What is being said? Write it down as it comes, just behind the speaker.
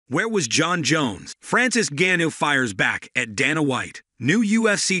Where was Jon Jones? Francis Ngannou fires back at Dana White. New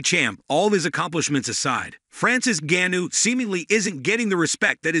UFC champ, all his accomplishments aside, Francis Ngannou seemingly isn't getting the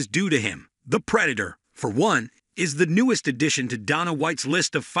respect that is due to him. The Predator, for one, is the newest addition to Dana White's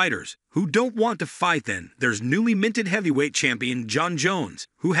list of fighters who don't want to fight. Then there's newly minted heavyweight champion Jon Jones,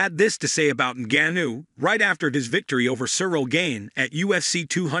 who had this to say about Ngannou right after his victory over Cyril Gane at UFC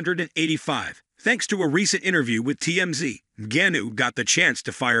 285. Thanks to a recent interview with TMZ, Ngannou got the chance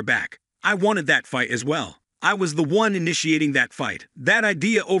to fire back. "I wanted that fight as well. I was the one initiating that fight. That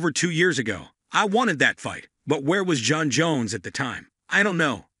idea over 2 years ago. I wanted that fight. But where was Jon Jones at the time? I don't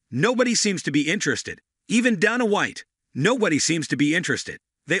know. Nobody seems to be interested. Even Dana White. Nobody seems to be interested.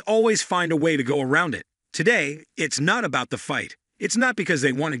 They always find a way to go around it. Today, it's not about the fight. It's not because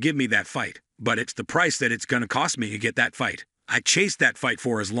they want to give me that fight, but it's the price that it's going to cost me to get that fight. I chased that fight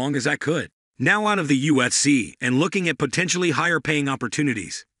for as long as I could." Now out of the UFC and looking at potentially higher paying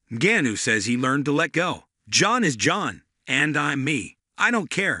opportunities, Ngannou says he learned to let go. "Jon is Jon, and I'm me. I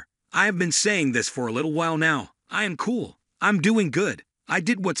don't care. I have been saying this for a little while now. I am cool. I'm doing good. I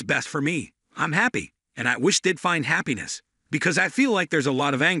did what's best for me. I'm happy, and I wish they'd find happiness, because I feel like there's a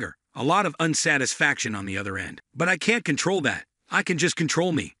lot of anger, a lot of unsatisfaction on the other end. But I can't control that. I can just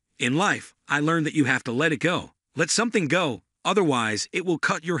control me. In life, I learned that you have to let it go. Let something go, otherwise it will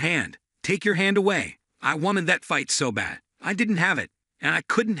cut your hand. Take your hand away. I wanted that fight so bad. I didn't have it, and I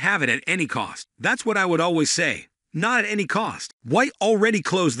couldn't have it at any cost. That's what I would always say. Not at any cost." White already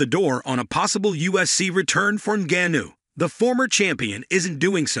closed the door on a possible UFC return for Ngannou. The former champion isn't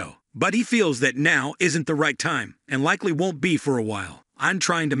doing so, but he feels that now isn't the right time, and likely won't be for a while. "I'm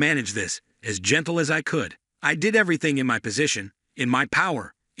trying to manage this as gentle as I could. I did everything in my position, in my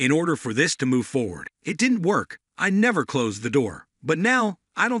power, in order for this to move forward. It didn't work. I never closed the door. But now,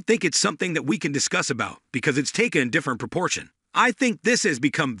 I don't think it's something that we can discuss about, because it's taken a different proportion. I think this has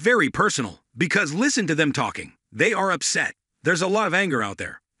become very personal, because listen to them talking. They are upset. There's a lot of anger out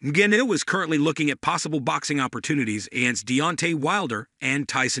there." Ngannou is currently looking at possible boxing opportunities against Deontay Wilder and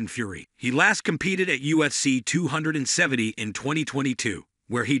Tyson Fury. He last competed at UFC 270 in 2022,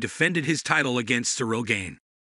 where he defended his title against Cyril Gane.